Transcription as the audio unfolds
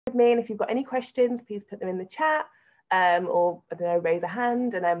me, and if you've got any questions, please put them in the chat, or I don't know, raise a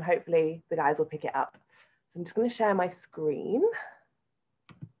hand, and then hopefully the guys will pick it up. So I'm just going to share my screen.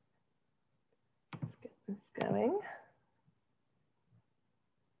 Let's get this going.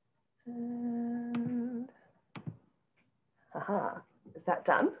 And is that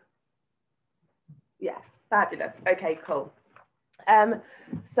done? Yes, fabulous. Okay, cool.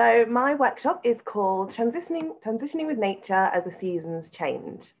 So my workshop is called Transitioning with Nature as the Seasons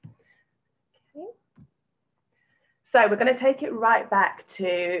Change. Okay. So we're going to take it right back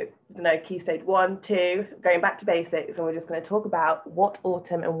to, key stage 1, 2, going back to basics, and we're just going to talk about what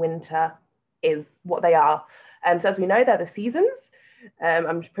autumn and winter is, what they are. So as we know, they're the seasons.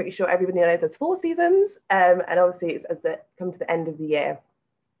 I'm pretty sure everybody knows there's 4 seasons, and obviously it's as they come to the end of the year.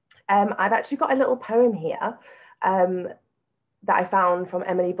 I've actually got a little poem here that I found from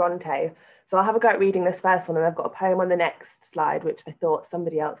Emily Bronte. So I'll have a go at reading this first one, and I've got a poem on the next slide, which I thought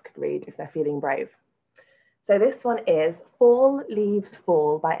somebody else could read if they're feeling brave. So this one is Fall Leaves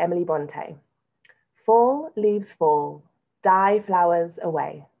Fall by Emily Bronte. Fall, leaves fall, die flowers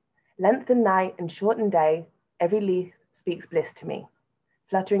away. Lengthen night and shorten day, every leaf speaks bliss to me,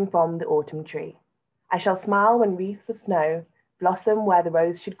 fluttering from the autumn tree. I shall smile when wreaths of snow blossom where the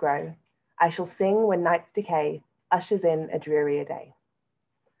rose should grow. I shall sing when night's decay ushers in a drearier day.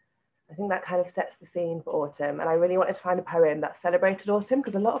 I think that kind of sets the scene for autumn, and I really wanted to find a poem that celebrated autumn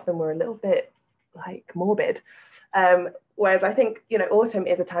because a lot of them were a little bit like morbid. Whereas I think, autumn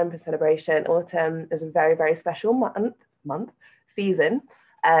is a time for celebration. Autumn is a very, very special season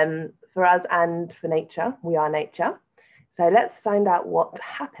for us and for nature. We are nature. So let's find out what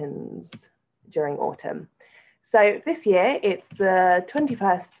happens during autumn. So this year it's the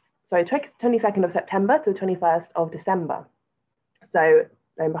 22nd of September to the 21st of December. So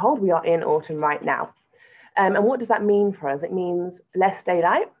lo and behold, we are in autumn right now. And what does that mean for us? It means less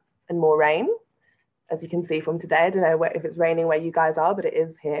daylight and more rain. As you can see from today, I don't know if it's raining where you guys are, but it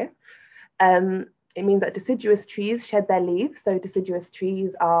is here. It means that deciduous trees shed their leaves. So deciduous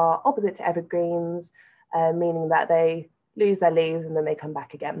trees are opposite to evergreens, meaning that they lose their leaves and then they come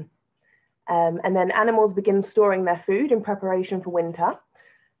back again. And then animals begin storing their food in preparation for winter.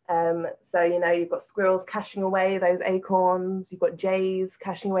 So, you've got squirrels caching away those acorns, you've got jays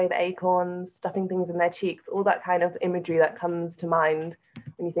caching away the acorns, stuffing things in their cheeks, all that kind of imagery that comes to mind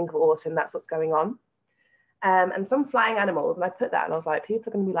when you think of autumn. That's what's going on. And some flying animals, and I put that and I was like, people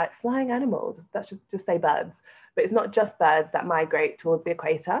are going to be like, flying animals? That's just say birds. But it's not just birds that migrate towards the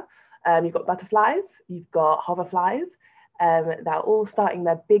equator. You've got butterflies, you've got hoverflies, that are all starting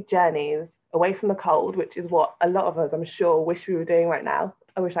their big journeys away from the cold, which is what a lot of us, I'm sure, wish we were doing right now.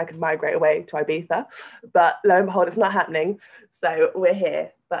 I wish I could migrate away to Ibiza, but lo and behold, it's not happening. So we're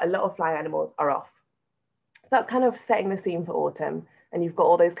here, but a lot of flying animals are off. So that's kind of setting the scene for autumn. And you've got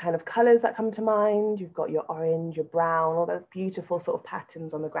all those kind of colours that come to mind. You've got your orange, your brown, all those beautiful sort of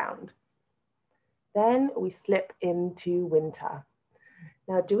patterns on the ground. Then we slip into winter.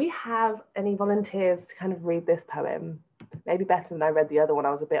 Now, do we have any volunteers to kind of read this poem? Maybe better than I read the other one.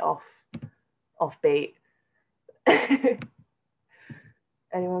 I was a bit offbeat.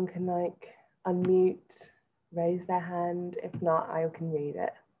 Anyone can like unmute, raise their hand. If not, I can read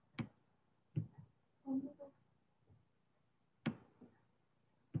it.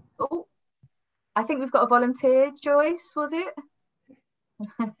 Oh, I think we've got a volunteer. Joyce, was it?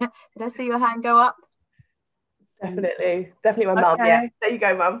 Did I see your hand go up? Definitely my mum. Okay. Yeah, there you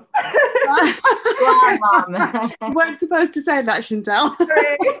go, mum. You weren't supposed to say that, Chantelle.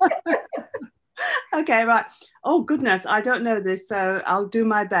 Okay, right. Oh goodness, I don't know this, so I'll do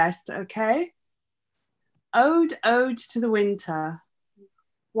my best. Okay. Ode to the winter.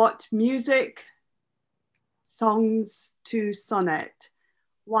 What music, songs to sonnet.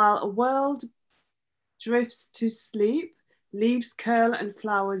 While a world drifts to sleep, leaves curl and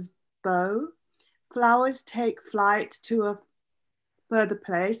flowers bow. Flowers take flight to a further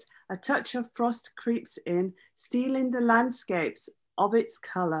place. A touch of frost creeps in, stealing the landscapes of its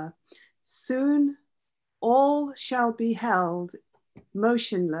colour. Soon all shall be held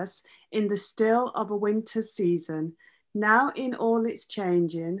motionless in the still of a winter season. Now in all its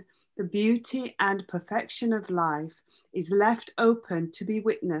changing, the beauty and perfection of life is left open to be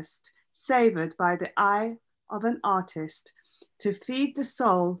witnessed, savoured by the eye of an artist, to feed the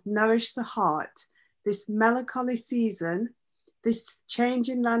soul, nourish the heart. This melancholy season, this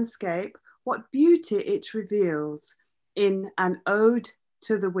changing landscape, what beauty it reveals in an ode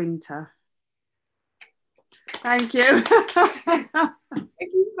to the winter. Thank you. Thank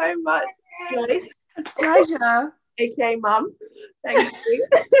you so much, Joyce. It's a pleasure. AKA Mum. Thank you.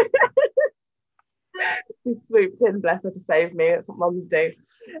 She swooped in, bless her, to save me. That's what mums do.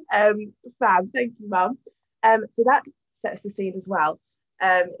 Fab, thank you, Mum. So that sets the scene as well.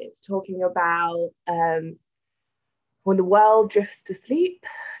 It's talking about when the world drifts to sleep,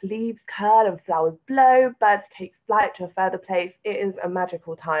 leaves curl and flowers blow, birds take flight to a further place. It is a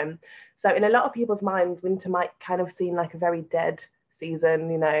magical time. So in a lot of people's minds, winter might kind of seem like a very dead season,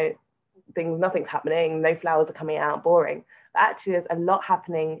 you know, nothing's happening, no flowers are coming out, boring. But actually, there's a lot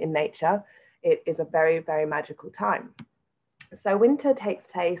happening in nature. It is a very, very magical time. So winter takes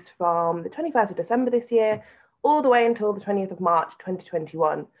place from the 21st of December this year all the way until the 20th of March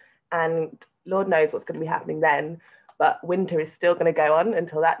 2021. And Lord knows what's going to be happening then, but winter is still going to go on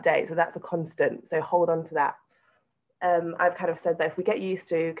until that day. So that's a constant. So hold on to that. I've kind of said that if we get used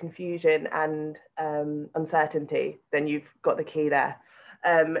to confusion and uncertainty, then you've got the key there.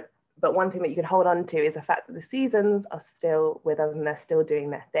 But one thing that you can hold on to is the fact that the seasons are still with us and they're still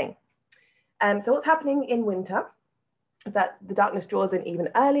doing their thing. So what's happening in winter is that the darkness draws in even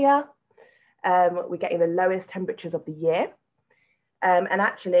earlier. We're getting the lowest temperatures of the year. And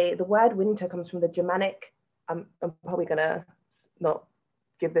actually, the word winter comes from the Germanic, I'm probably going to not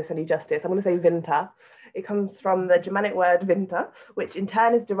give this any justice. I'm going to say winter. It comes from the Germanic word winter, which in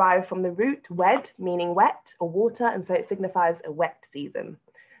turn is derived from the root wed, meaning wet or water, and so it signifies a wet season.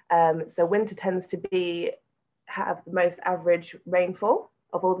 So winter tends to have the most average rainfall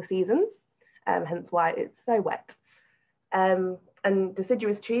of all the seasons, hence why it's so wet. And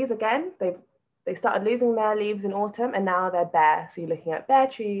deciduous trees, again, they started losing their leaves in autumn and now they're bare. So you're looking at bare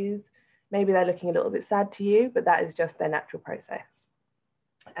trees. Maybe they're looking a little bit sad to you, but that is just their natural process.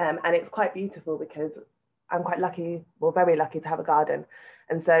 And it's quite beautiful because I'm quite lucky, well, very lucky to have a garden.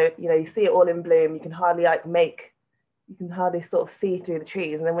 And so, you know, you see it all in bloom. You can hardly you can hardly sort of see through the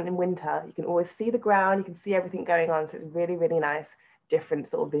trees. And then when in winter, you can always see the ground, you can see everything going on. So it's really, really nice, different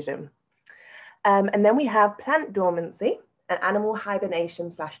sort of vision. And then we have plant dormancy and animal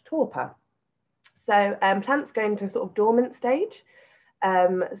hibernation / torpor. So plants go into a sort of dormant stage.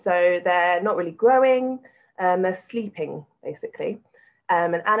 So they're not really growing, they're sleeping basically.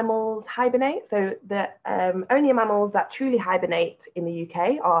 And animals hibernate. So the only mammals that truly hibernate in the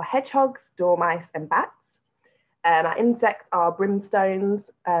UK are hedgehogs, dormice, and bats. Our insects are brimstones,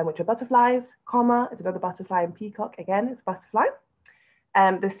 which are butterflies. Comma is another butterfly, and peacock again is a butterfly.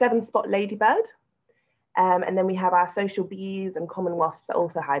 The 7-spot ladybird. And then we have our social bees and common wasps that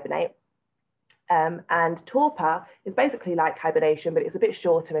also hibernate. And torpor is basically like hibernation, but it's a bit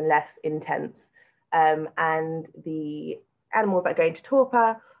shorter and less intense. And the animals that go into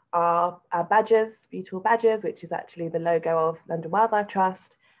torpor are badgers, beautiful badgers, which is actually the logo of London Wildlife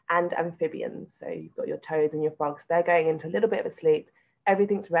Trust, and amphibians. So you've got your toads and your frogs. They're going into a little bit of a sleep.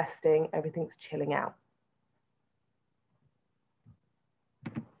 Everything's resting, everything's chilling out.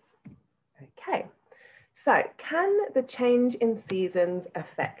 Okay, so can the change in seasons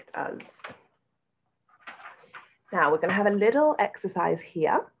affect us? Now we're going to have a little exercise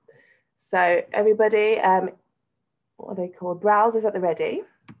here. So everybody, what are they called? Browsers at the ready.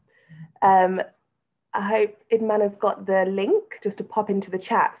 I hope Idman has got the link just to pop into the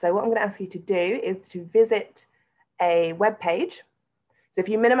chat. So what I'm going to ask you to do is to visit a web page. So if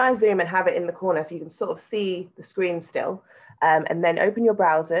you minimize Zoom and have it in the corner so you can sort of see the screen still, and then open your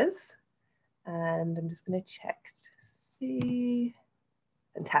browsers. And I'm just going to check to see.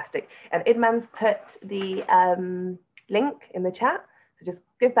 Fantastic. And Idman's put the link in the chat. So just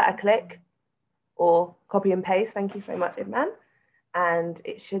give that a click or copy and paste. Thank you so much, Idman. And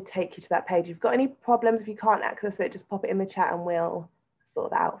it should take you to that page. If you've got any problems, if you can't access it, just pop it in the chat and we'll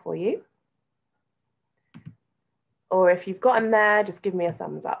sort that out for you. Or if you've got them there, just give me a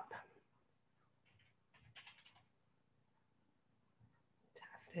thumbs up.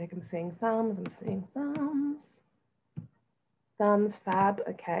 Fantastic. I'm seeing thumbs. I'm seeing thumbs. Thumbs, fab.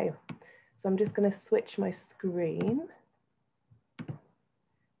 Okay. So I'm just going to switch my screen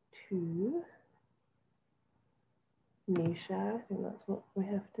to Nisha. I think that's what we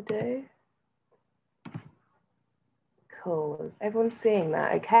have to do. Cool. Is everyone seeing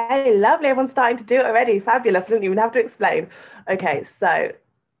that? Okay, lovely. Everyone's starting to do it already. Fabulous. I didn't even have to explain. Okay, so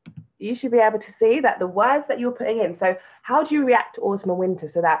you should be able to see that the words that you're putting in. So how do you react to autumn and winter?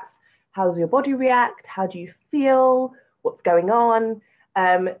 So that's how does your body react? How do you feel? What's going on?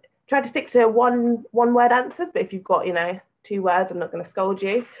 Try to stick to one word answers, but if you've got, you know, 2 words, I'm not going to scold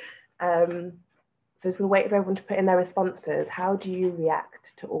you. So just going to wait for everyone to put in their responses. How do you react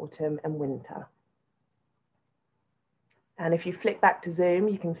to autumn and winter? And if you flick back to Zoom,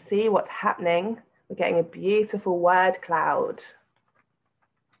 you can see what's happening. We're getting a beautiful word cloud.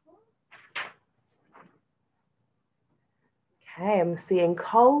 Okay, I'm seeing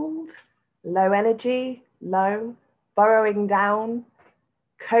cold, low energy, low, burrowing down,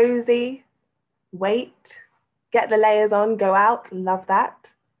 cozy, wait, get the layers on, go out, love that.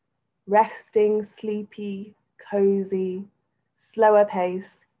 Resting, sleepy, cozy, slower pace,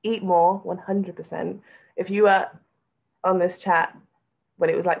 eat more, 100%. If you were on this chat when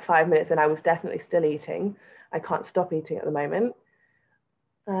it was like 5 minutes and I was definitely still eating, I can't stop eating at the moment.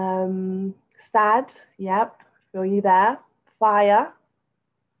 Sad, yep, feel you there. Fire.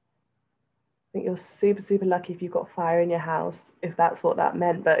 I think you're super, super lucky if you've got fire in your house, if that's what that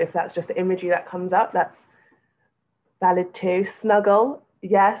meant, but if that's just the imagery that comes up, that's valid too. Snuggle,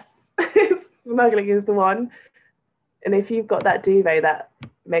 yes, snuggling is the one. And if you've got that duvet that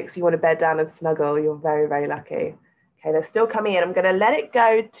makes you want to bed down and snuggle, you're very, very lucky. Okay, they're still coming in. I'm going to let it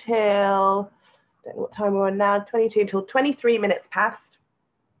go till, I don't know what time we're on now, 22 till 23 minutes past.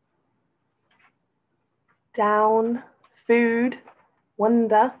 Down, food,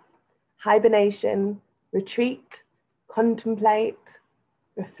 wonder, hibernation, retreat, contemplate,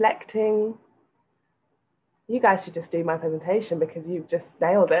 reflecting. You guys should just do my presentation because you've just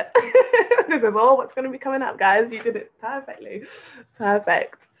nailed it. This is all what's going to be coming up, guys. You did it perfectly.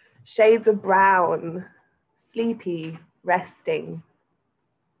 Perfect. Shades of brown, sleepy, resting,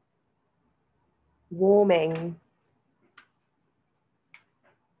 warming.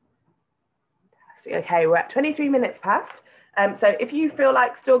 Okay, we're at 23 minutes past. So if you feel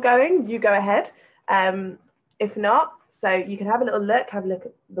like still going, you go ahead. If not, so you can have a little look, have a look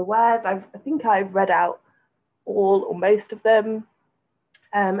at the words. I think I've read out all or most of them,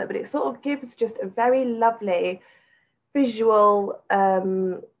 but it sort of gives just a very lovely visual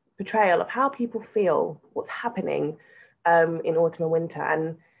portrayal of how people feel, what's happening in autumn and winter.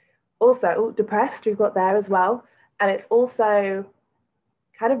 And also depressed, we've got there as well. And it's also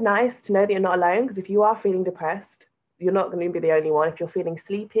kind of nice to know that you're not alone, because if you are feeling depressed, you're not going to be the only one. If you're feeling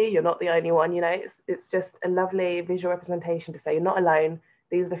sleepy, you're not the only one. You know, it's just a lovely visual representation to say you're not alone.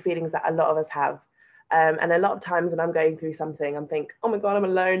 These are the feelings that a lot of us have. And a lot of times when I'm going through something, I'm thinking, oh my God, I'm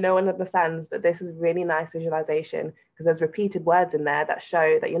alone, no one understands. But this is really nice visualization because there's repeated words in there that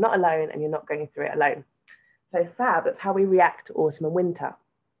show that you're not alone and you're not going through it alone. So fab, that's how we react to autumn and winter.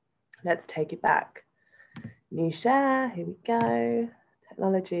 Let's take it back. New share, here we go.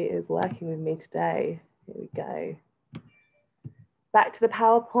 Technology is working with me today. Here we go. Back to the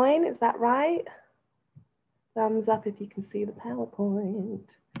PowerPoint, is that right? Thumbs up if you can see the PowerPoint.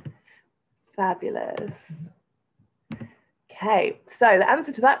 Fabulous. Okay, so the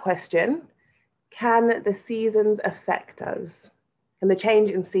answer to that question, can the seasons affect us? Can the change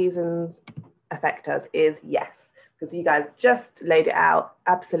in seasons affect us is yes, because you guys just laid it out.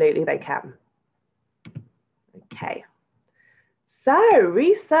 Absolutely, they can. Okay. So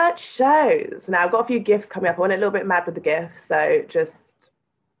research shows, now I've got a few GIFs coming up. I went a little bit mad with the GIF, so just,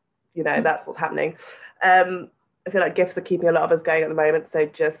 you know, that's what's happening. I feel like GIFs are keeping a lot of us going at the moment, so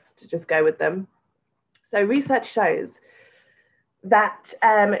just go with them. So research shows that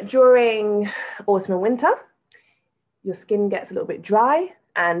during autumn and winter, your skin gets a little bit dry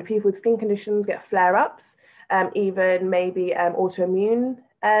and people with skin conditions get flare-ups, even maybe autoimmune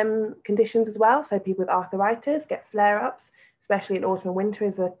conditions as well. So people with arthritis get flare-ups, especially in autumn and winter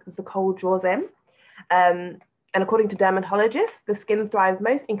as the cold draws in. And according to dermatologists, the skin thrives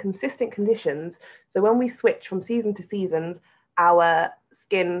most in consistent conditions. So when we switch from season to seasons, our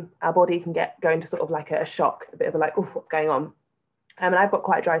skin, our body can go into sort of like a shock, a bit of a like, oh, what's going on? And I've got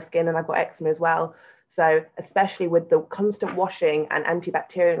quite dry skin and I've got eczema as well. So especially with the constant washing and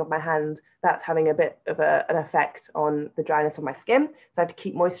antibacterial of my hands, that's having a bit of an effect on the dryness of my skin. So I have to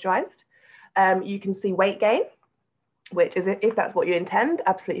keep moisturized. You can see weight gain, which is, if that's what you intend,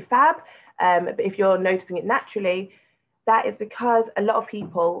 absolutely fab. But if you're noticing it naturally, that is because a lot of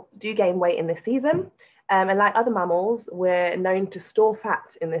people do gain weight in this season. And like other mammals, we're known to store fat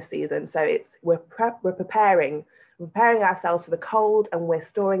in this season. So we're preparing ourselves for the cold, and we're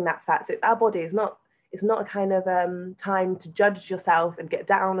storing that fat. So it's our body. It's not a kind of time to judge yourself and get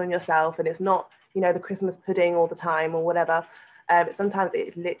down on yourself. And it's not, you know, the Christmas pudding all the time or whatever. Sometimes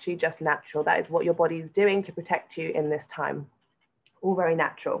it's literally just natural. That is what your body is doing to protect you in this time. All very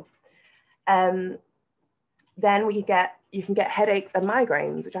natural. Then you can get headaches and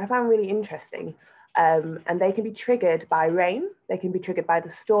migraines, which I found really interesting. And they can be triggered by rain. They can be triggered by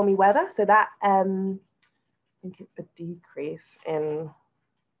the stormy weather. So that, I think it's a decrease in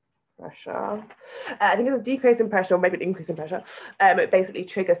pressure. I think it's a decrease in pressure, or maybe an increase in pressure. It basically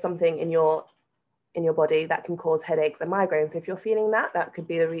triggers something in your body that can cause headaches and migraines. So if you're feeling that, that could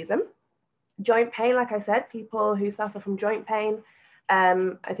be the reason. Joint pain, like I said, people who suffer from joint pain,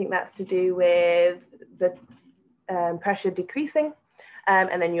 I think that's to do with the pressure decreasing,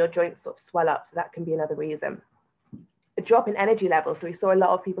 and then your joints sort of swell up. So that can be another reason. a drop in energy levels. So we saw a lot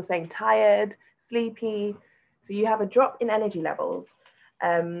of people saying tired, sleepy. So you have a drop in energy levels,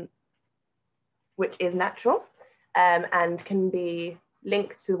 which is natural and can be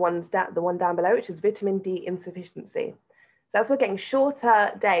linked to the one down below, which is vitamin D insufficiency. So as we're getting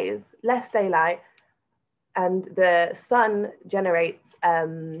shorter days, less daylight, and the sun generates,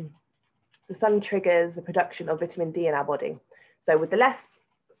 the sun triggers the production of vitamin D in our body. So with the less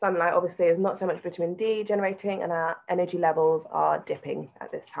sunlight, obviously, there's not so much vitamin D generating, and our energy levels are dipping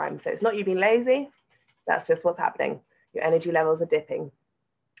at this time. So it's not you being lazy, that's just what's happening. Your energy levels are dipping.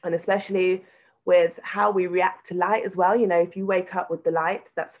 And especially with how we react to light as well, you know, if you wake up with the light,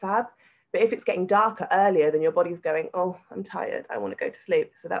 that's fab. But if it's getting darker earlier, then your body's going, oh, I'm tired, I want to go to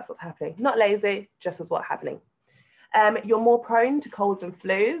sleep. So that's what's happening. Not lazy, just as what's happening. You're more prone to colds and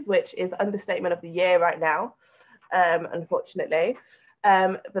flus, which is the understatement of the year right now, unfortunately.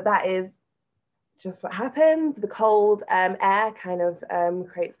 But that is just what happens. The cold air kind of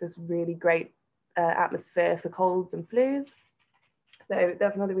creates this really great atmosphere for colds and flus. So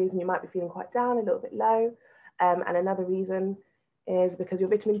that's another reason you might be feeling quite down, a little bit low. And another reason is because your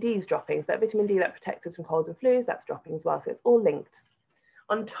vitamin D is dropping. So that vitamin D that protects us from colds and flus, that's dropping as well. So it's all linked.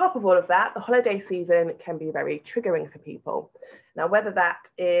 On top of all of that, the holiday season can be very triggering for people. Now, whether that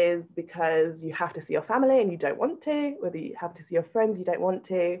is because you have to see your family and you don't want to, whether you have to see your friends, you don't want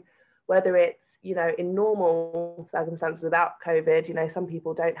to, whether it's, you know, in normal circumstances without COVID, you know, some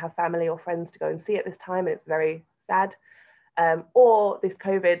people don't have family or friends to go and see at this time, and it's very sad. Or this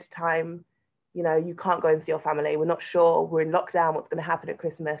COVID time, you know, you can't go and see your family. We're not sure, we're in lockdown, what's going to happen at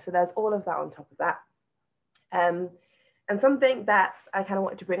Christmas. So there's all of that on top of that. And something that I kind of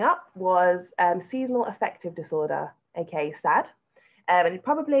wanted to bring up was seasonal affective disorder, aka SAD. And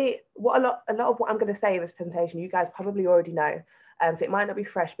probably a lot of what I'm going to say in this presentation, you guys probably already know. So it might not be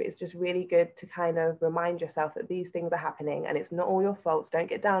fresh, but it's just really good to kind of remind yourself that these things are happening and it's not all your faults. Don't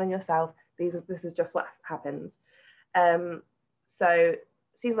get down on yourself. This is just what happens. So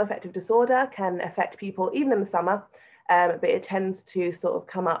seasonal affective disorder can affect people even in the summer, but it tends to sort of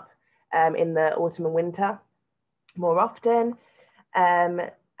come up in the autumn and winter more often,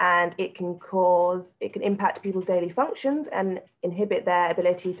 and it can impact people's daily functions and inhibit their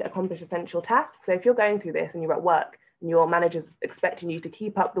ability to accomplish essential tasks. So if you're going through this and you're at work and your manager's expecting you to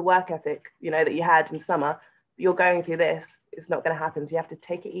keep up the work ethic, you know, that you had in summer, you're going through this, it's not going to happen. So you have to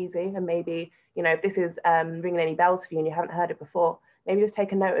take it easy, and maybe, you know, if this is ringing any bells for you and you haven't heard it before, maybe just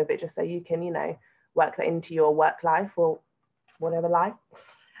take a note of it just so you can, you know, work that into your work life or whatever life.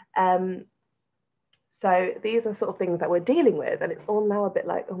 So these are sort of things that we're dealing with, and it's all now a bit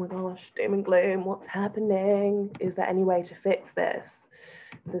like, oh my gosh, doom and gloom, what's happening? Is there any way to fix this?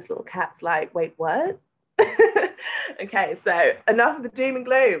 This little cat's like, wait, what? Okay, so enough of the doom and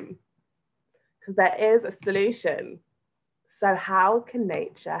gloom, because there is a solution. So how can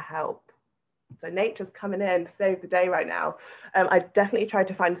nature help? So nature's coming in to save the day right now. I definitely tried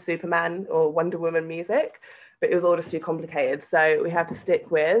to find Superman or Wonder Woman music, but it was all just too complicated. So we have to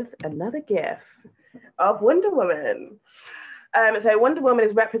stick with another GIF of Wonder Woman. So Wonder Woman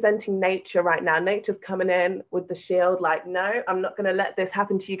is representing nature right now. Nature's coming in with the shield like, no, I'm not going to let this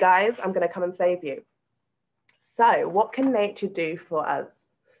happen to you guys. I'm going to come and save you. So what can nature do for us?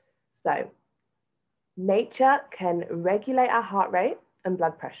 So nature can regulate our heart rate and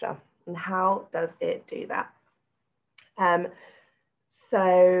blood pressure. And how does it do that?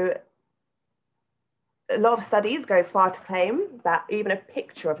 So a lot of studies go as far to claim that even a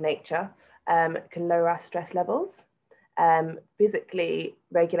picture of nature can lower our stress levels, physically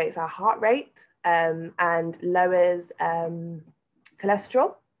regulates our heart rate, and lowers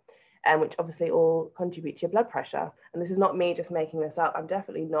cholesterol, which obviously all contribute to your blood pressure. And this is not me just making this up. I'm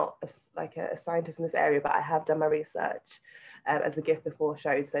definitely not a scientist in this area, but I have done my research, as the GIF before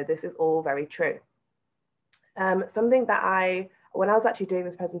showed. So this is all very true. Something that when I was actually doing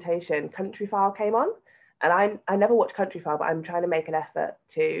this presentation, Countryfile came on, and I never watched Countryfile, but I'm trying to make an effort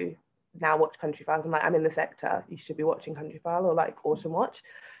to now watch Countryfile. I'm like, I'm in the sector, you should be watching Countryfile or like Autumn Watch.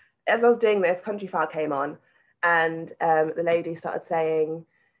 As I was doing this, Countryfile came on, and the lady started saying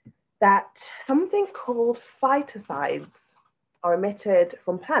that something called phytocides are emitted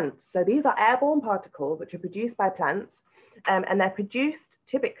from plants. So these are airborne particles which are produced by plants, and they're produced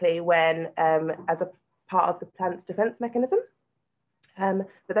typically when as a part of the plant's defense mechanism.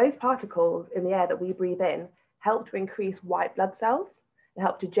 But those particles in the air that we breathe in help to increase white blood cells and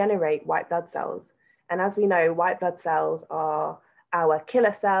help to generate white blood cells. And as we know, white blood cells are our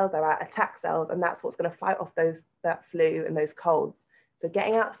killer cells, they're our attack cells, and that's what's going to fight off that flu and those colds. So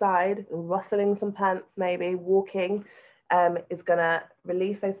getting outside, rustling some plants, maybe walking, is going to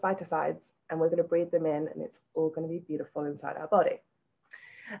release those phytocides, and we're going to breathe them in, and it's all going to be beautiful inside our body.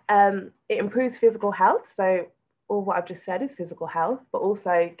 It improves physical health. So all what I've just said is physical health, but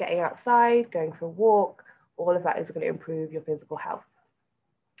also getting outside, going for a walk, all of that is going to improve your physical health.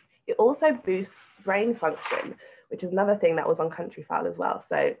 It also boosts brain function, which is another thing that was on Countryfile as well.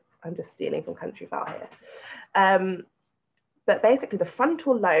 So I'm just stealing from Countryfile here. But basically the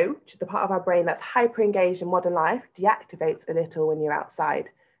frontal lobe, which is the part of our brain that's hyper engaged in modern life, deactivates a little when you're outside.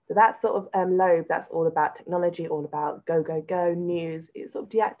 So that sort of lobe that's all about technology, all about go, go, go, news, it sort of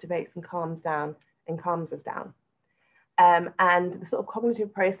deactivates and calms us down. And the sort of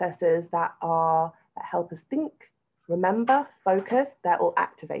cognitive processes that help us think, remember, focus, they're all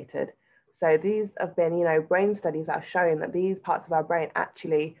activated. So these have been, brain studies that are showing that these parts of our brain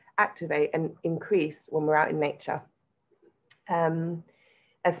actually activate and increase when we're out in nature.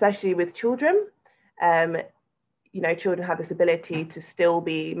 Especially with children, children have this ability to still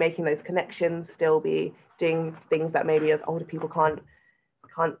be making those connections, still be doing things that maybe as older people can't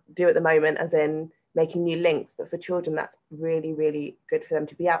do at the moment, as in making new links. But for children, that's really, really good for them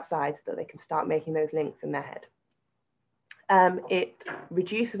to be outside so that they can start making those links in their head. It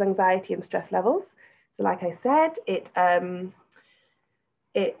reduces anxiety and stress levels. So like I said,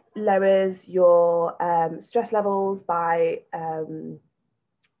 it lowers your stress levels by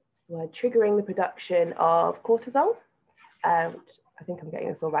triggering the production of cortisol, which I think I'm getting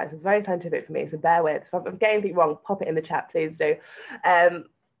this all right. So it's very scientific for me, so bear with. If I'm getting anything wrong, pop it in the chat, please do. And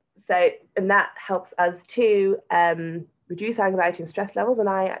that helps us to reduce anxiety and stress levels. And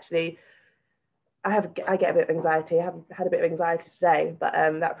I get a bit of anxiety. I have had a bit of anxiety today, but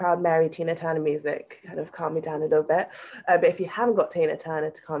that Proud Mary Tina Turner music kind of calmed me down a little bit. But if you haven't got Tina Turner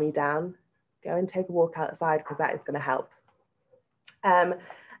to calm you down, go and take a walk outside, because that is going to help.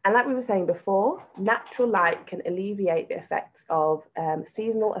 And like we were saying before, natural light can alleviate the effects of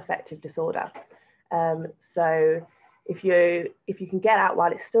seasonal affective disorder. So if you can get out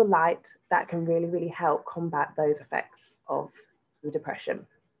while it's still light, that can really, really help combat those effects of the depression.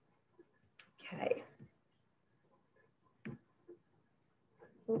 Okay.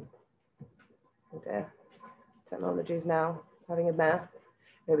 Oh dear. Technology is now having a mare.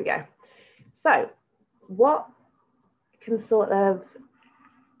 There we go. So what can sort of,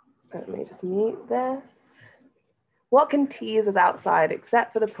 let me just mute this. What can tease us outside,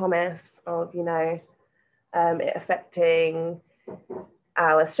 except for the promise of, it affecting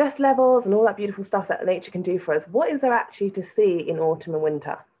our stress levels and all that beautiful stuff that nature can do for us? What is there actually to see in autumn and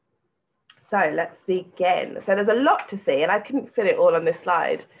winter? So let's begin. So there's a lot to see, and I couldn't fit it all on this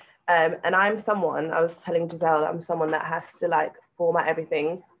slide. And I was telling Giselle, I'm someone that has to format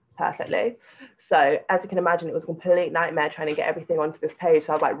everything perfectly. So as you can imagine, it was a complete nightmare trying to get everything onto this page.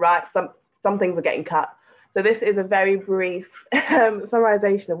 So I was like, right, some things are getting cut. So this is a very brief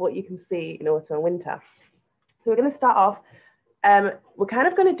summarization of what you can see in autumn and winter. So we're going to start off. We're kind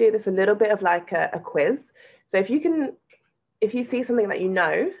of going to do this a little bit of like a quiz. So if you see something that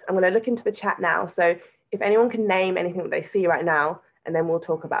I'm going to look into the chat now. So if anyone can name anything that they see right now, and then we'll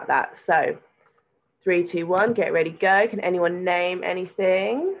talk about that. So 3, 2, 1, get ready, go. Can anyone name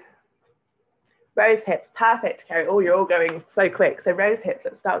anything? Rose hips, perfect, Kerry. Oh, you're all going so quick. So rose hips,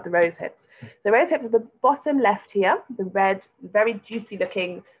 let's start with the rose hips. So rose hips are the bottom left here, the red, very juicy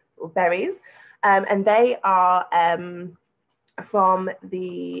looking berries. And they are from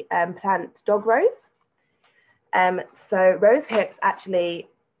the plant dog rose. So rose hips actually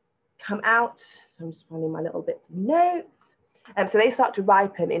come out, so I'm just finding my little bits of notes. So they start to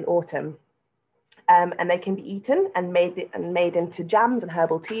ripen in autumn, and they can be eaten and made into jams and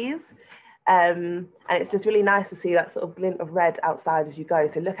herbal teas. And it's just really nice to see that sort of glint of red outside as you go.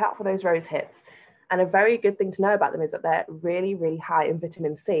 So look out for those rose hips. And a very good thing to know about them is that they're really, really high in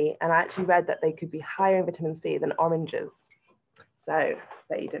vitamin C. And I actually read that they could be higher in vitamin C than oranges. So I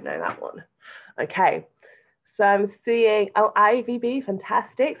bet you didn't know that one. Okay. So I'm seeing, ivy bee,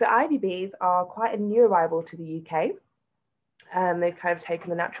 fantastic. So ivy bees are quite a new arrival to the UK. They've kind of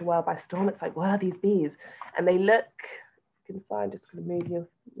taken the natural world by storm. It's like, what are these bees? And they look, you can find, just going to move your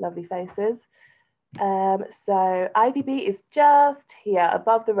lovely faces. So ivy bee is just here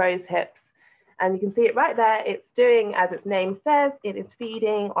above the rose hips. And you can see it right there. It's doing, as its name says, it is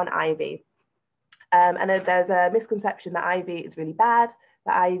feeding on ivy. And there's a misconception that ivy is really bad,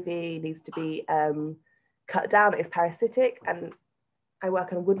 that ivy needs to be cut down, it's parasitic. And I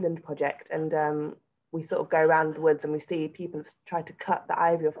work on a woodland project, and we sort of go around the woods and we see people try to cut the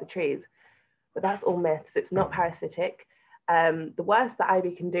ivy off the trees. But that's all myths, it's not parasitic. The worst that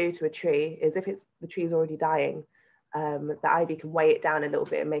ivy can do to a tree is if the tree's already dying, the ivy can weigh it down a little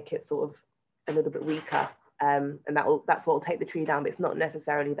bit and make it sort of a little bit weaker. And that's what will take the tree down, but it's not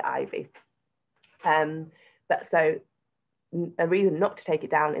necessarily the ivy. But so a reason not to take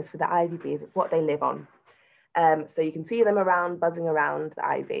it down is for the ivy bees. It's what they live on. So you can see them around, buzzing around the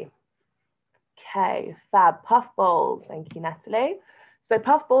ivy. Okay, fab. Puffballs. Thank you, Natalie. So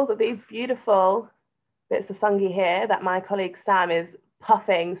puffballs are these beautiful bits of fungi here that my colleague Sam is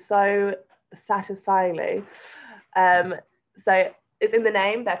puffing so satisfyingly. So it's in the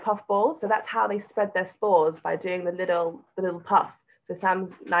name, they're puffballs. So that's how they spread their spores, by doing the little puff. So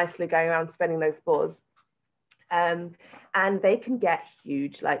Sam's nicely going around spreading those spores. And they can get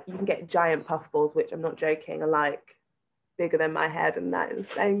huge, like you can get giant puffballs, which I'm not joking, are like bigger than my head, and that is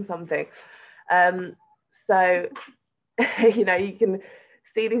saying something. So, you know, you can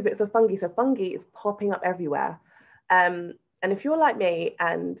see these bits of fungi. So fungi is popping up everywhere. And if you're like me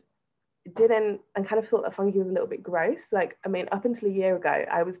and kind of thought that fungi was a little bit gross, like, I mean, up until a year ago,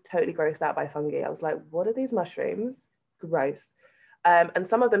 I was totally grossed out by fungi. I was like, what are these mushrooms? Gross. And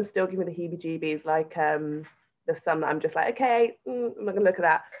some of them still give me the heebie-jeebies, like there's some that I'm just like, okay, I'm not gonna look at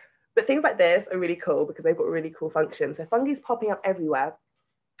that. But things like this are really cool because they've got really cool functions. So fungi's popping up everywhere.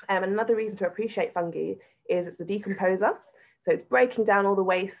 And another reason to appreciate fungi is it's a decomposer. So it's breaking down all the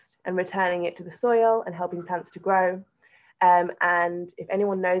waste and returning it to the soil and helping plants to grow. And if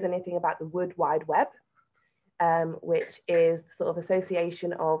anyone knows anything about the Wood Wide Web, which is sort of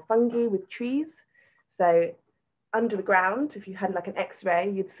association of fungi with trees. So under the ground, if you had like an X-ray,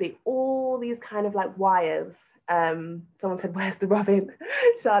 you'd see all these kind of like wires. Someone said, where's the robin?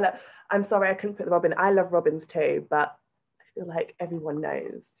 Charlotte, I'm sorry, I couldn't put the robin. I love robins too, but I feel like everyone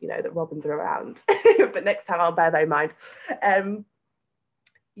knows, you know, that robins are around. But next time I'll bear that in mind.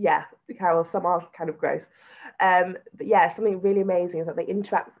 Yeah, Carol, some are kind of gross. But yeah, something really amazing is that they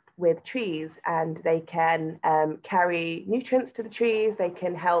interact with trees and they can carry nutrients to the trees. They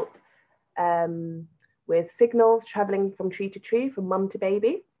can help with signals traveling from tree to tree, from mum to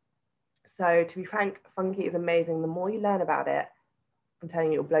baby. So to be frank, fungi is amazing. The more you learn about it, I'm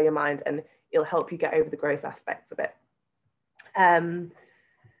telling you, it'll blow your mind and it'll help you get over the gross aspects of it.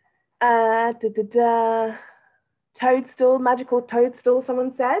 Toadstool, magical toadstool,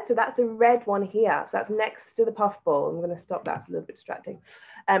 someone said. So that's the red one here. So that's next to the puffball. I'm going to stop that, it's a little bit distracting.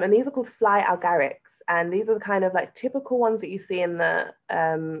 And these are called fly algarics. And these are the kind of like typical ones that you see in the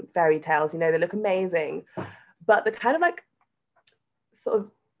fairy tales. You know, they look amazing. But the kind of like sort of,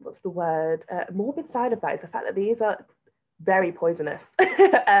 what's the word? Morbid side of that is the fact that these are very poisonous.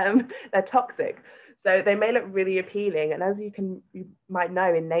 They're toxic. So they may look really appealing. And as you might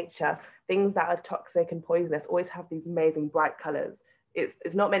know in nature, things that are toxic and poisonous always have these amazing bright colors.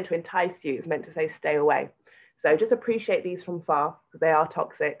 It's not meant to entice you, it's meant to say stay away. So just appreciate these from far because they are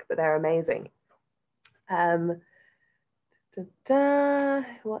toxic, but they're amazing. What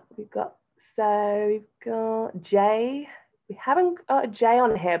have we got? So we've got J. We haven't got a J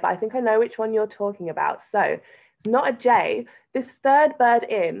on here, but I think I know which one you're talking about. So it's not a J. This third bird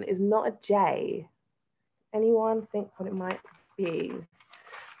in is not a J. Anyone think what it might be?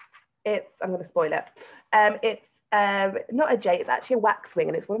 I'm going to spoil it. It's not a jay, it's actually a waxwing,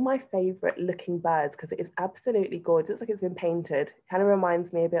 and it's one of my favorite looking birds because it is absolutely gorgeous. It looks like it's been painted. It kind of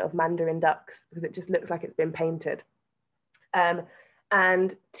reminds me a bit of mandarin ducks because it just looks like it's been painted.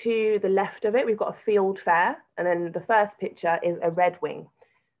 And to the left of it, we've got a field fair, and then the first picture is a redwing.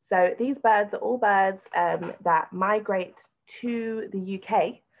 So these birds are all birds that migrate to the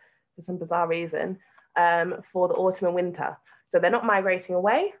UK for some bizarre reason for the autumn and winter. So they're not migrating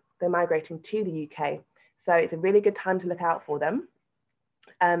away, they're migrating to the UK. So it's a really good time to look out for them.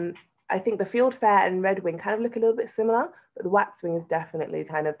 I think the fieldfare and redwing kind of look a little bit similar, but the waxwing is definitely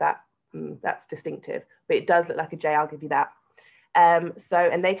kind of that's distinctive, but it does look like a jay, I'll give you that. And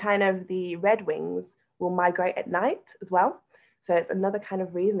the redwings will migrate at night as well. So it's another kind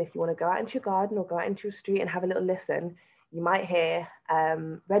of reason if you want to go out into your garden or go out into your street and have a little listen, you might hear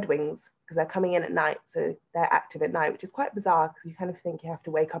redwings because they're coming in at night. So they're active at night, which is quite bizarre because you kind of think you have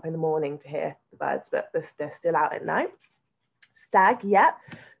to wake up in the morning to hear the birds, but they're still out at night. Stag, yeah.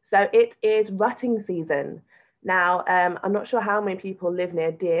 So it is rutting season. Now, I'm not sure how many people live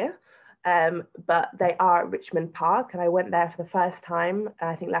near Deer, but they are at Richmond Park, and I went there for the first time,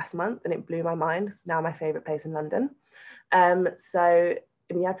 I think last month, and it blew my mind. It's now my favourite place in London. So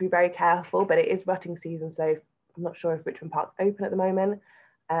you have to be very careful, but it is rutting season, so I'm not sure if Richmond Park's open at the moment,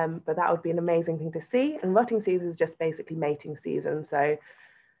 but that would be an amazing thing to see. And rutting season is just basically mating season, so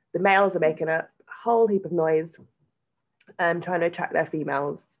the males are making a whole heap of noise trying to attract their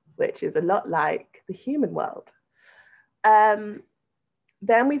females, which is a lot like the human world.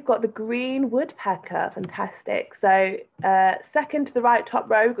 Then we've got the green woodpecker, fantastic. So second to the right top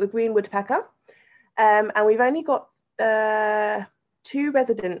row, we've got the green woodpecker. And we've only got two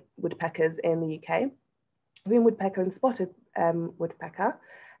resident woodpeckers in the UK, green woodpecker and spotted woodpecker.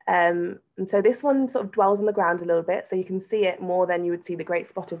 And so this one sort of dwells on the ground a little bit, so you can see it more than you would see the great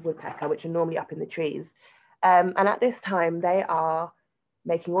spotted woodpecker, which are normally up in the trees. And at this time, they are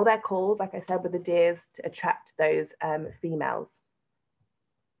making all their calls, like I said, with the deers to attract those females.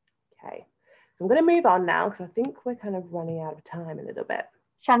 Okay, so I'm going to move on now because I think we're kind of running out of time a little bit.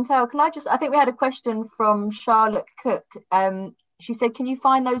 Chantelle, I think we had a question from Charlotte Cook. She said, can you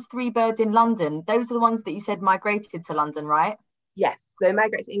find those three birds in London? Those are the ones that you said migrated to London, right? Yes, they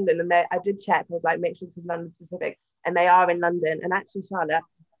migrate to England, and I did check. I was like, make sure this is London specific, and they are in London. And actually, Charlotte,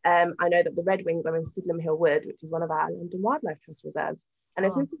 I know that the redwings are in Sydenham Hill Wood, which is one of our London Wildlife Trust reserves. And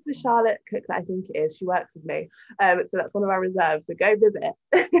if this is the Charlotte Cook that I think it is, she works with me. So that's one of our reserves. So go visit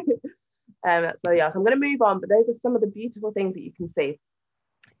it. So yeah, so I'm going to move on, but those are some of the beautiful things that you can see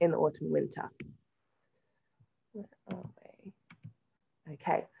in the autumn and winter. Where are we?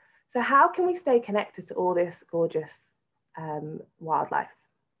 Okay, so how can we stay connected to all this gorgeous wildlife?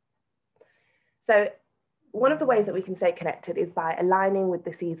 So one of the ways that we can stay connected is by aligning with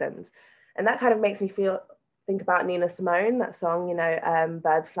the seasons. And that kind of makes me think about Nina Simone, that song, you know,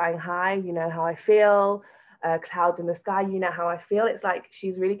 birds flying high, you know how I feel, clouds in the sky, you know how I feel. It's like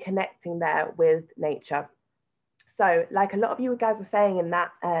she's really connecting there with nature. So like a lot of you guys were saying in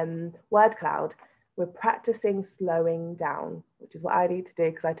that word cloud, we're practicing slowing down, which is what I need to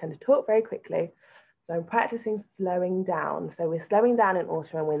do because I tend to talk very quickly. So I'm practicing slowing down. So we're slowing down in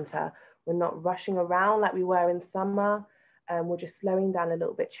autumn and winter. We're not rushing around like we were in summer. We're just slowing down a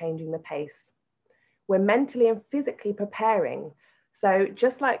little bit, changing the pace. We're mentally and physically preparing. So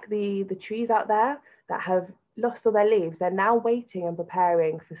just like the trees out there that have lost all their leaves, they're now waiting and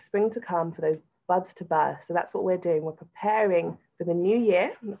preparing for spring to come, for those buds to burst. So that's what we're doing. We're preparing for the new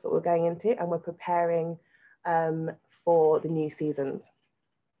year. That's what we're going into, and we're preparing for the new seasons.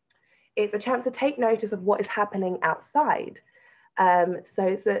 It's a chance to take notice of what is happening outside. So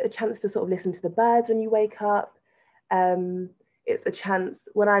it's a chance to sort of listen to the birds when you wake up. It's a chance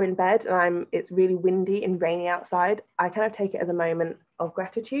when I'm in bed and it's really windy and rainy outside, I kind of take it as a moment of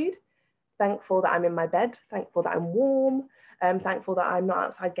gratitude. Thankful that I'm in my bed, thankful that I'm warm, thankful that I'm not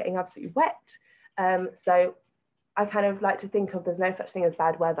outside getting absolutely wet. So I kind of like to think of there's no such thing as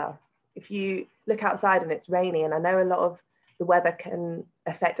bad weather. If you look outside and it's rainy, and I know a lot of the weather can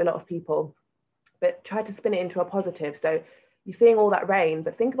affect a lot of people, but try to spin it into a positive. So you're seeing all that rain,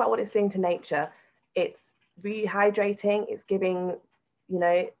 but think about what it's doing to nature. It's rehydrating, it's giving, you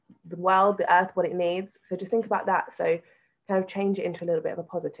know, the world, the earth, what it needs. So just think about that. So kind of change it into a little bit of a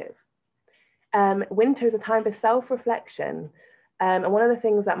positive. Winter is a time for self-reflection. And one of the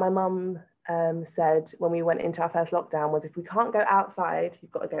things that my mum said when we went into our first lockdown was, if we can't go outside,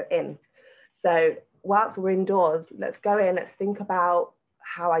 you've got to go in. So whilst we're indoors, let's go in, let's think about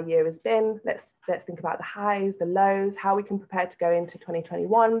how our year has been. Let's think about the highs, the lows, how we can prepare to go into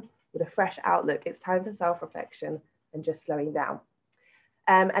 2021 with a fresh outlook. It's time for self-reflection and just slowing down.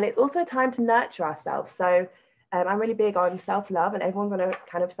 And it's also a time to nurture ourselves. So I'm really big on self-love, and everyone's on a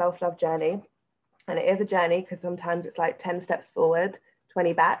kind of self-love journey. And it is a journey because sometimes it's like 10 steps forward,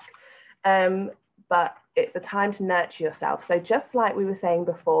 20 back. But it's a time to nurture yourself. So just like we were saying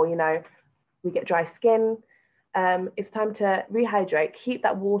before, you know, we get dry skin. It's time to rehydrate, keep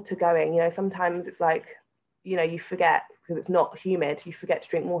that water going. You know, sometimes it's like, you know, you forget because it's not humid, you forget to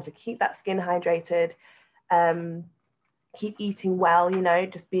drink water. Keep that skin hydrated, keep eating well, you know,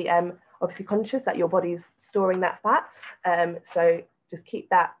 just be obviously conscious that your body's storing that fat. So just keep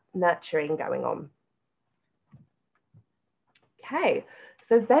that nurturing going on. Okay,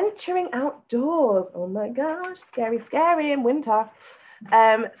 so venturing outdoors. Oh my gosh, scary, scary in winter.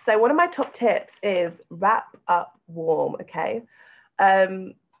 So one of my top tips is wrap up warm, okay?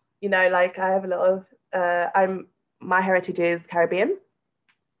 You know, like I have a lot of, my heritage is Caribbean,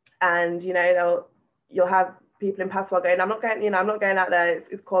 and you know, you'll have people in Patois going, I'm not going, you know, I'm not going out there,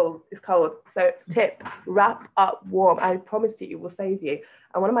 it's cold, it's cold. So tip, wrap up warm. I promise you, it will save you.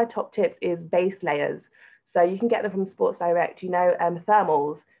 And one of my top tips is base layers. So you can get them from Sports Direct, you know,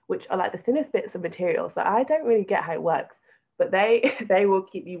 thermals, which are like the thinnest bits of material. So I don't really get how it works, but they will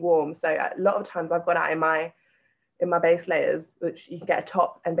keep you warm. So a lot of times I've gone out in my base layers, which you can get a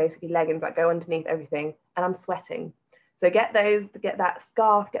top and basically leggings that go underneath everything, and I'm sweating. So get those, get that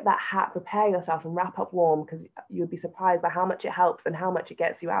scarf, get that hat, prepare yourself and wrap up warm, because you'll be surprised by how much it helps and how much it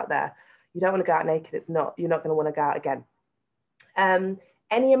gets you out there. You don't want to go out naked, you're not going to want to go out again.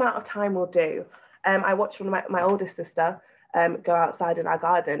 Any amount of time will do. I watched one of my oldest sister go outside in our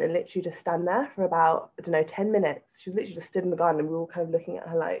garden and literally just stand there for about, I don't know, 10 minutes. She was literally just stood in the garden, and we were all kind of looking at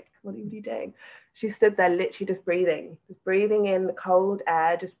her like, what are you doing? She stood there literally just breathing in the cold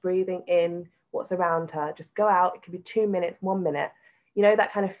air, just breathing in what's around her. Just go out. It could be 2 minutes, 1 minute. You know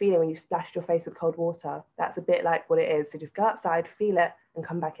that kind of feeling when you splashed your face with cold water? That's a bit like what it is. So just go outside, feel it, and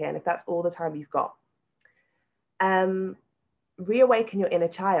come back in if that's all the time you've got. Reawaken your inner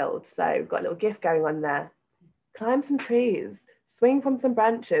child. So we've got a little gift going on there. Climb some trees, swing from some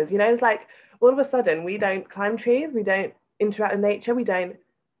branches. You know, it's like all of a sudden we don't climb trees, we don't interact with nature, we don't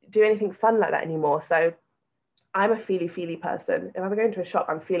do anything fun like that anymore. So I'm a feely person. If I'm going to a shop,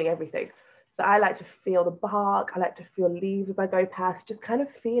 I'm feeling everything. So I like to feel the bark, I like to feel leaves as I go past, just kind of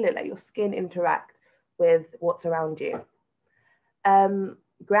feel it, let your skin interact with what's around you.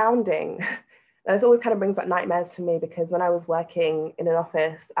 Grounding. This always kind of brings back nightmares for me, because when I was working in an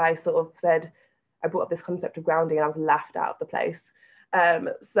office, I brought up this concept of grounding and I was laughed out of the place.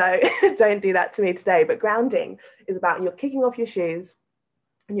 So don't do that to me today. But grounding is about you're kicking off your shoes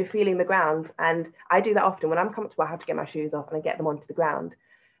and you're feeling the ground. And I do that often. When I'm comfortable, I have to get my shoes off and I get them onto the ground.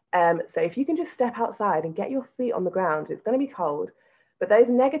 So if you can just step outside and get your feet on the ground, it's going to be cold, but those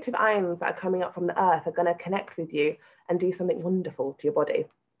negative ions that are coming up from the earth are going to connect with you and do something wonderful to your body.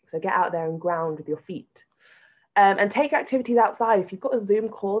 So get out there and ground with your feet. And take your activities outside. If you've got a Zoom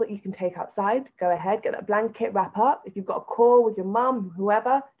call that you can take outside, go ahead, get that blanket, wrap up. If you've got a call with your mum,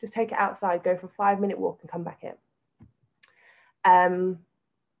 whoever, just take it outside, go for a 5-minute walk and come back in.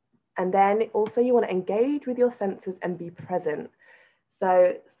 And then also you want to engage with your senses and be present.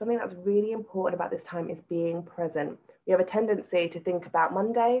 So something that's really important about this time is being present. We have a tendency to think about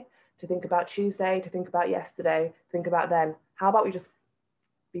Monday, to think about Tuesday, to think about yesterday, to think about then. How about we just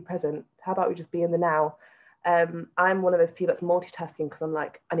be present? How about we just be in the now? I'm one of those people that's multitasking because I'm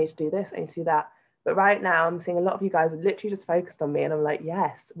like, I need to do this, I need to do that. But right now I'm seeing a lot of you guys are literally just focused on me, and I'm like,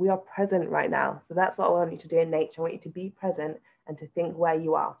 yes, we are present right now. So that's what I want you to do in nature. I want you to be present and to think where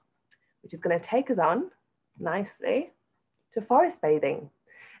you are, which is going to take us on nicely to forest bathing.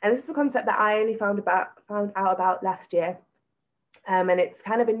 And this is a concept that I only found out about last year. And it's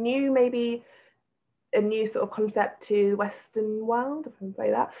kind of a new sort of concept to the Western world, if I can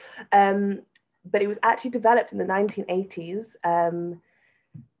say that. But it was actually developed in the 1980s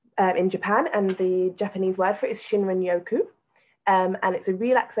in Japan, and the Japanese word for it is Shinrin-yoku. And it's a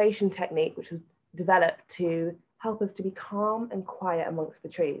relaxation technique which was developed to help us to be calm and quiet amongst the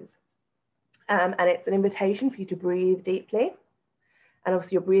trees. And it's an invitation for you to breathe deeply. And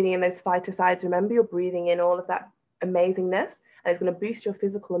obviously you're breathing in those phytoncides. Remember, you're breathing in all of that amazingness, and it's going to boost your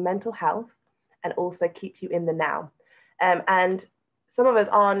physical and mental health and also keep you in the now. And some of us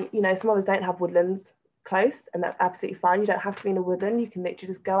some of us don't have woodlands close, and that's absolutely fine. You don't have to be in a woodland. You can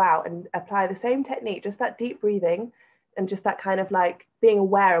literally just go out and apply the same technique, just that deep breathing and just that kind of like being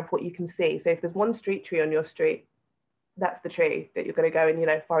aware of what you can see. So if there's one street tree on your street, that's the tree that you're going to go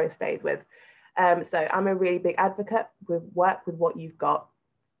and, forest bathe with. So I'm a really big advocate with work with what you've got.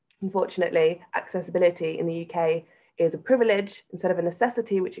 Unfortunately, accessibility in the UK is a privilege instead of a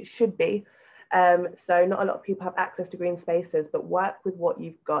necessity, which it should be. So not a lot of people have access to green spaces, but work with what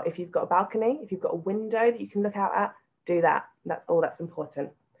you've got. If you've got a balcony, if you've got a window that you can look out at, do that. That's all that's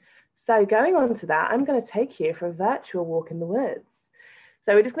important. So going on to that, I'm going to take you for a virtual walk in the woods.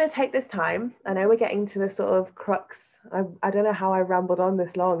 So we're just going to take this time. I know we're getting to the sort of crux. I don't know how I rambled on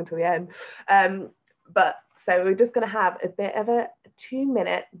this long until the end. But so we're just going to have a bit of a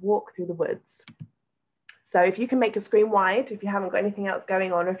 2-minute walk through the woods. So if you can make your screen wide, if you haven't got anything else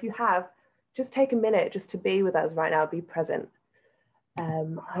going on, or if you have, just take a minute just to be with us right now, be present.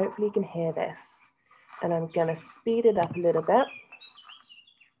 Hopefully you can hear this. And I'm going to speed it up a little bit.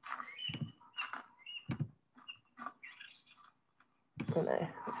 Oh no,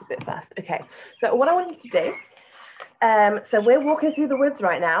 it's a bit fast. Okay, so what I want you to do, so we're walking through the woods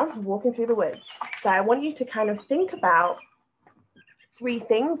right now, walking through the woods. So I want you to kind of think about 3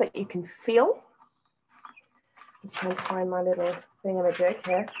 things that you can feel. I'm trying to find my little thingamajig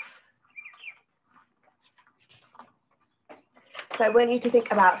here. So I want you to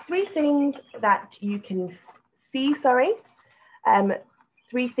think about 3 things that you can see, 3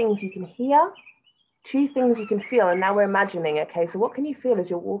 things you can hear, 2 things you can feel. And now we're imagining, okay, so what can you feel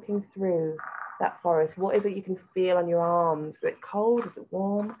as you're walking through that forest? What is it you can feel on your arms? Is it cold? Is it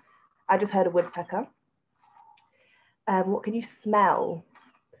warm? I just heard a woodpecker. What can you smell?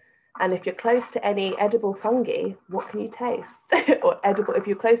 And if you're close to any edible fungi, what can you taste? Or edible, if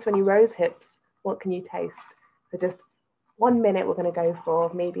you're close to any rose hips, what can you taste? So just 1 minute we're going to go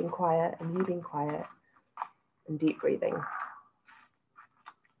for me being quiet and you being quiet and deep breathing.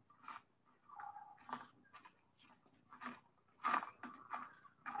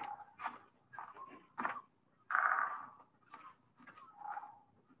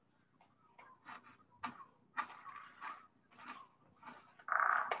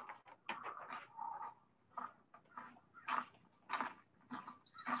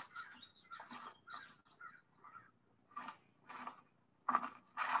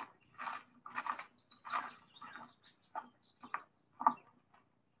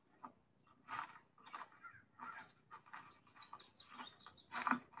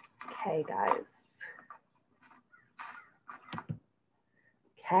 Okay, guys.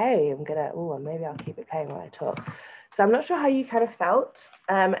 Okay, maybe I'll keep it playing while I talk. So I'm not sure how you kind of felt.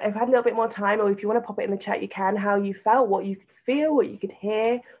 If I had a little bit more time, or if you want to pop it in the chat, you can, how you felt, what you could feel, what you could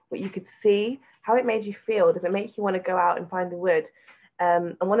hear, what you could see, how it made you feel. Does it make you want to go out and find the wood?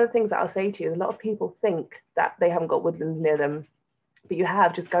 And one of the things that I'll say to you is a lot of people think that they haven't got woodlands near them, but you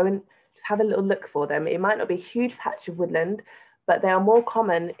have. Just go and just have a little look for them. It might not be a huge patch of woodland, but they are more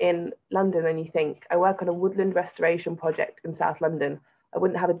common in London than you think. I work on a woodland restoration project in South London. I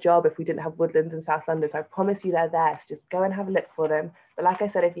wouldn't have a job if we didn't have woodlands in South London. So I promise you they're there. So just go and have a look for them. But like I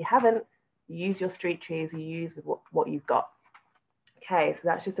said, if you haven't, you use your street trees, you use with what you've got. Okay, so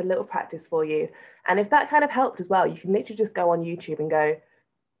that's just a little practice for you. And if that kind of helped as well, you can literally just go on YouTube and go,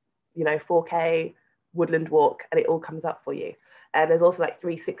 4K woodland walk, and it all comes up for you. And there's also like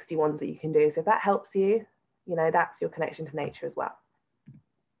 360 ones that you can do. So if that helps you, that's your connection to nature as well.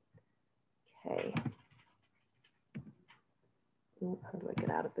 Okay. How do I get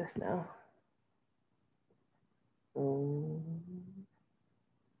out of this now? There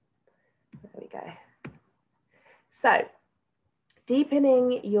we go. So,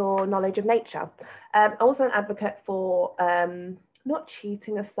 deepening your knowledge of nature. I'm also an advocate for not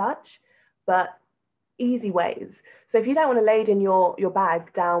cheating as such, but easy ways. So if you don't want to load in your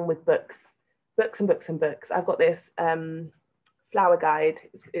bag down with books and books and books, I've got this flower guide.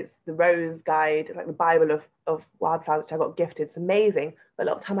 It's the rose guide. It's like the Bible of wildflowers, which I got gifted. It's amazing. But a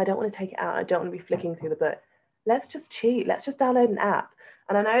lot of time I don't want to take it out. I don't want to be flicking through the book. Let's just cheat. Let's just download an app.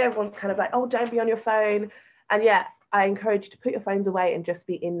 And I know everyone's kind of like, oh, don't be on your phone. And yeah, I encourage you to put your phones away and just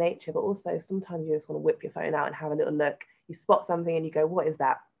be in nature. But also sometimes you just want to whip your phone out and have a little look. You spot something and you go, what is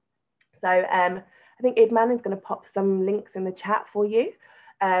that? So I think Idman is going to pop some links in the chat for you.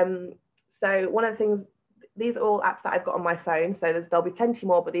 So one of the things, these are all apps that I've got on my phone. So there'll be plenty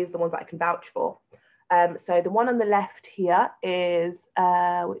more, but these are the ones that I can vouch for. So the one on the left here is,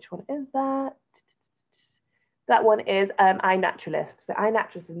 which one is that? That one is iNaturalist. So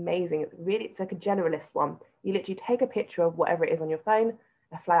iNaturalist is amazing. It's like a generalist one. You literally take a picture of whatever it is on your phone,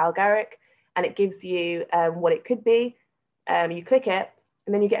 a fly algoric, and it gives you what it could be. You click it,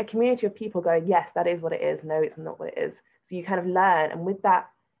 and then you get a community of people going, yes, that is what it is. No, it's not what it is. So you kind of learn, and with that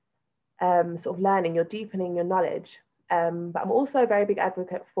sort of learning, you're deepening your knowledge. But I'm also a very big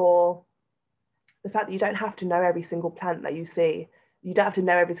advocate for the fact that you don't have to know every single plant that you see. You don't have to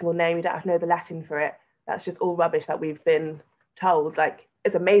know every single name. You don't have to know the Latin for it. That's just all rubbish that we've been told. Like,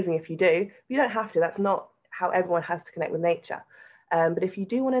 it's amazing if you do, but you don't have to. That's not how everyone has to connect with nature. But if you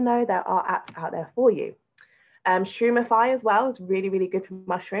do want to know, there are apps out there for you. Shroomify as well is really, really good for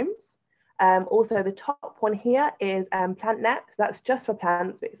mushrooms. Also, the top one here is PlantNet. So that's just for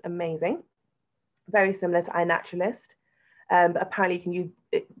plants, but it's amazing. Very similar to iNaturalist. But apparently you can use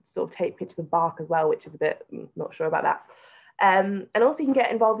it, sort of take pictures of bark as well, which is a bit, not sure about that. And also you can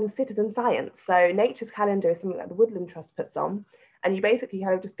get involved in citizen science. So Nature's Calendar is something that the Woodland Trust puts on. And you basically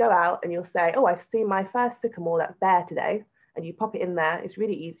kind of just go out and you'll say, oh, I've seen my first sycamore that's bare today. And you pop it in there. It's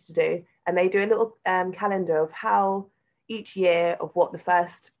really easy to do. And they do a little calendar of how each year of what the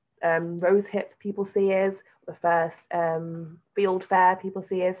first rosehip people see is, the first field fair people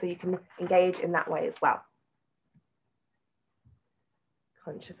see is. So you can engage in that way as well.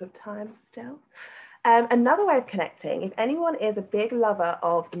 Conscious of time still. Another way of connecting, if anyone is a big lover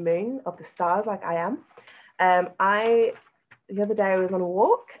of the moon, of the stars like I am, the other day I was on a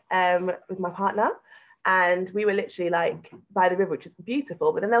walk with my partner, and we were literally like by the river, which is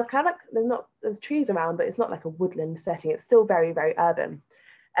beautiful, but then there was kind of like, there's trees around, but it's not like a woodland setting. It's still very, very urban.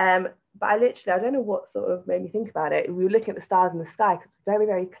 But I don't know what sort of made me think about it. We were looking at the stars in the sky because it's very,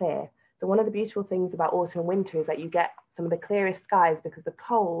 very clear. So one of the beautiful things about autumn and winter is that you get some of the clearest skies because the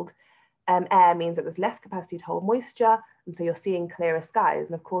cold air means that there's less capacity to hold moisture, and so you're seeing clearer skies.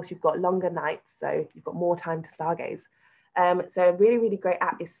 And of course, you've got longer nights, so you've got more time to stargaze. So a really, really great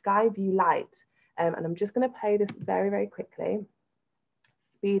app is Skyview Light. And I'm just going to play this very, very quickly,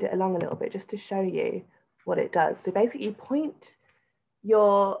 speed it along a little bit just to show you what it does. So basically, you point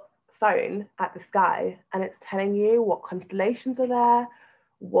your phone at the sky, and it's telling you what constellations are there,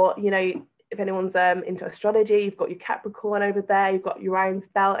 what, if anyone's into astrology, you've got your Capricorn over there, you've got Orion's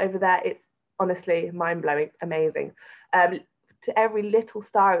belt over there. It's honestly mind-blowing. It's amazing. To every little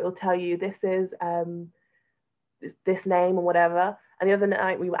star, it will tell you this is this name or whatever. And the other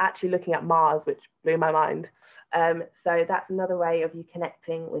night we were actually looking at Mars, which blew my mind. So that's another way of you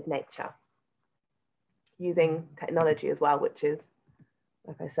connecting with nature, using technology as well, which is,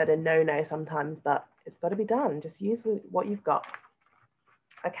 like I said, a no-no sometimes, but it's got to be done. Just use what you've got.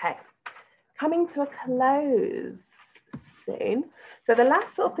 Okay. Coming to a close. soon. So the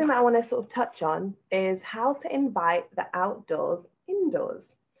last sort of thing that I want to sort of touch on is how to invite the outdoors indoors.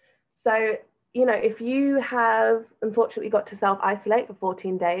 So, you know, if you have unfortunately got to self-isolate for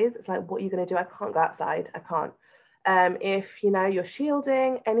 14 days, it's like, what are you going to do? I can't go outside. I can't. If, you know, you're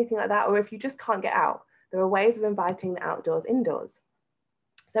shielding, anything like that, or if you just can't get out, there are ways of inviting the outdoors indoors.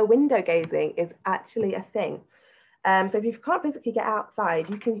 So window gazing is actually a thing. So if you can't physically get outside,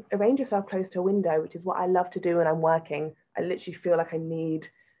 you can arrange yourself close to a window, which is what I love to do when I'm working. I literally feel like I need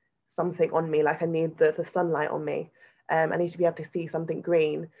something on me, like I need the sunlight on me. I need to be able to see something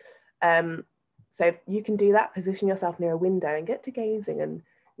green. So you can do that, position yourself near a window and get to gazing, and,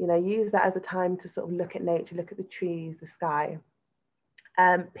 you know, use that as a time to sort of look at nature, look at the trees, the sky.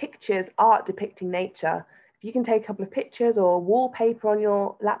 Pictures, art depicting nature. If you can take a couple of pictures or wallpaper on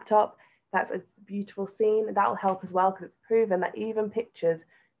your laptop, that's a beautiful scene. That will help as well, because it's proven that even pictures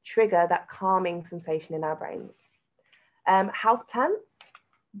trigger that calming sensation in our brains. Houseplants,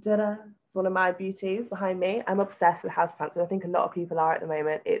 it's one of my beauties behind me. I'm obsessed with houseplants, and I think a lot of people are at the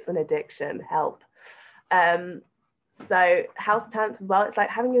moment. It's an addiction, help. So houseplants as well, it's like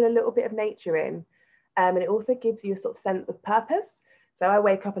having a little bit of nature in, and it also gives you a sort of sense of purpose. So I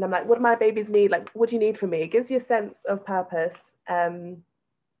wake up and I'm like, what do my babies need? Like, what do you need from me? It gives you a sense of purpose. And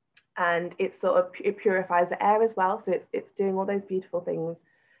it sort of, it purifies the air as well. So it's doing all those beautiful things.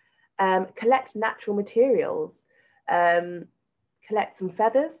 Collect natural materials. Collect some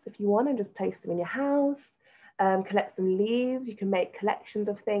feathers if you want and just place them in your house. Collect some leaves. You can make collections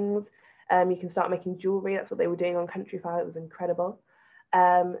of things. You can start making jewelry. That's what they were doing on Country Fire. It was incredible.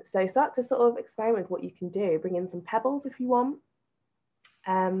 So start to sort of experiment with what you can do. Bring in some pebbles if you want.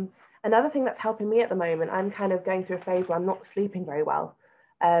 Another thing that's helping me at the moment, I'm kind of going through a phase where I'm not sleeping very well.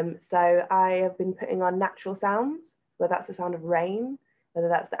 So I have been putting on natural sounds, whether that's the sound of rain, whether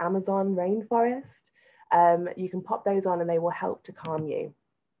that's the Amazon rainforest. You can pop those on and they will help to calm you.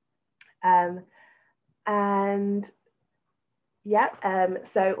 And yeah,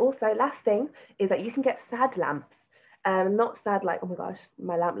 so also last thing is that you can get sad lamps. Not sad like, oh my gosh,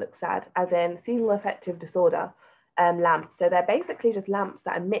 my lamp looks sad, as in seasonal affective disorder lamps. So they're basically just lamps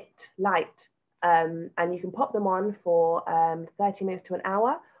that emit light, and you can pop them on for 30 minutes to an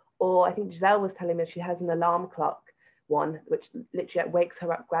hour. Or I think Giselle was telling me she has an alarm clock one, which literally wakes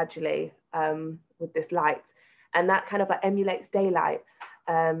her up gradually with this light. And that kind of like emulates daylight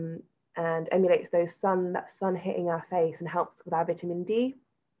and emulates that sun hitting our face, and helps with our vitamin D.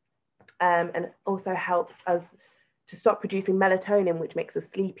 And also helps us to stop producing melatonin, which makes us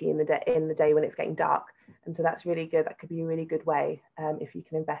sleepy in the day when it's getting dark. And so that's really good. That could be a really good way if you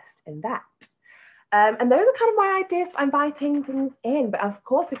can invest in that. And those are kind of my ideas for inviting things in. But of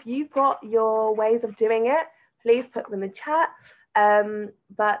course, if you've got your ways of doing it, please put them in the chat.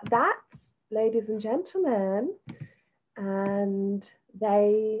 But that's, ladies and gentlemen, and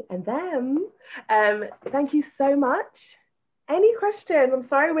they and them, thank you so much. Any questions? I'm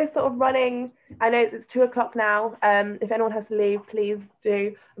sorry we're sort of running. I know it's 2 o'clock now. If anyone has to leave, please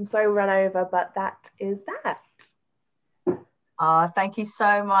do. I'm sorry we ran over, but that is that. Thank you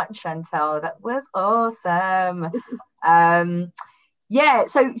so much, Chantelle. That was awesome. Yeah,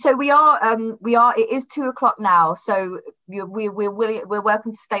 so we are. It is 2 o'clock now, so we're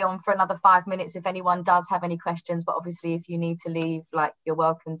welcome to stay on for another 5 minutes if anyone does have any questions. But obviously, if you need to leave, like, you're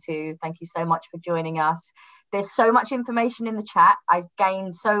welcome to. Thank you so much for joining us. There's so much information in the chat. I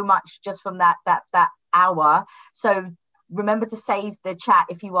gained so much just from that hour. So remember to save the chat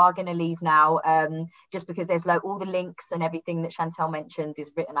if you are going to leave now, just because there's all the links and everything that Chantelle mentioned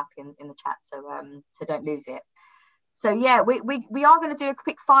is written up in the chat. So don't lose it. So yeah, we are going to do a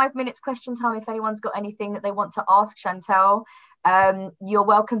quick 5 minutes question time. If anyone's got anything that they want to ask Chantelle, you're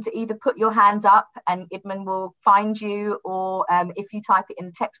welcome to either put your hand up and Idman will find you, or if you type it in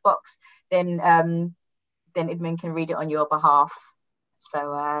the text box, then Idman can read it on your behalf.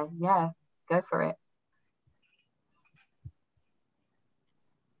 So yeah, go for it.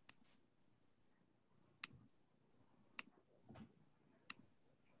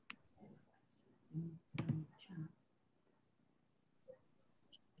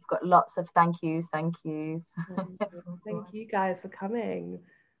 Got lots of thank yous. Thank you guys for coming.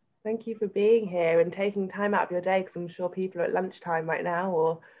 Thank you for being here and taking time out of your day, because I'm sure people are at lunchtime right now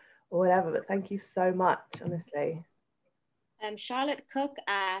or whatever, but thank you so much, honestly. Charlotte Cook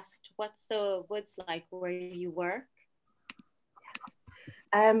asked, what's the woods like where you work?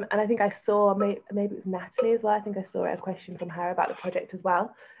 And I think I saw, maybe it was Natalie as well, I think I saw a question from her about the project as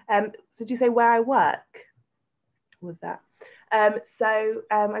well. So did you say where I work? Was that?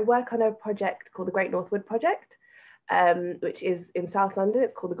 I work on a project called the Great Northwood Project, which is in South London.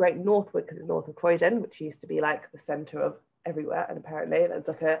 It's called the Great Northwood because it's north of Croydon, which used to be like the centre of everywhere, and apparently there's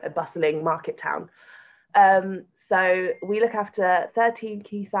like a bustling market town. So we look after 13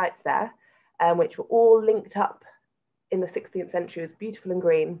 key sites there, which were all linked up in the 16th century, as beautiful and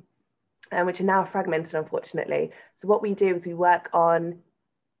green, which are now fragmented, unfortunately. So what we do is we work on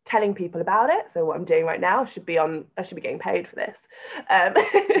telling people about it. So what I'm doing right now, I should be getting paid for this.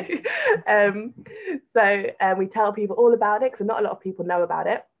 We tell people all about it, because not a lot of people know about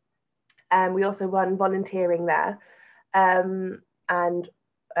it. And we also run volunteering there, and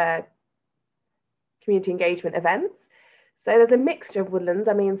community engagement events. So there's a mixture of woodlands.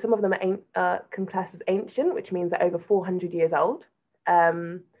 I mean, some of them can class as ancient, which means they're over 400 years old.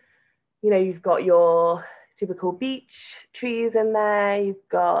 You've got your typical beech trees in there. You've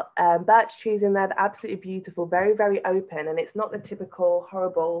got birch trees in there. They're absolutely beautiful, very, very open. And it's not the typical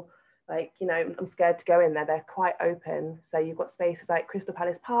horrible, I'm scared to go in there. They're quite open. So you've got spaces like Crystal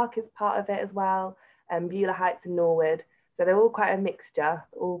Palace Park is part of it as well, and Beulah Heights in Norwood. So they're all quite a mixture,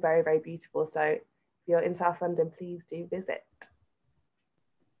 all very, very beautiful. So if you're in South London, please do visit.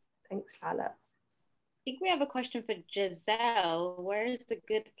 Thanks, Charlotte. I think we have a question for Giselle. Where is the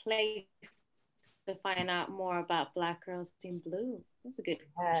good place to find out more about Black Girls in Blue? That's a good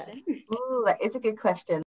question. Oh, that is a good question.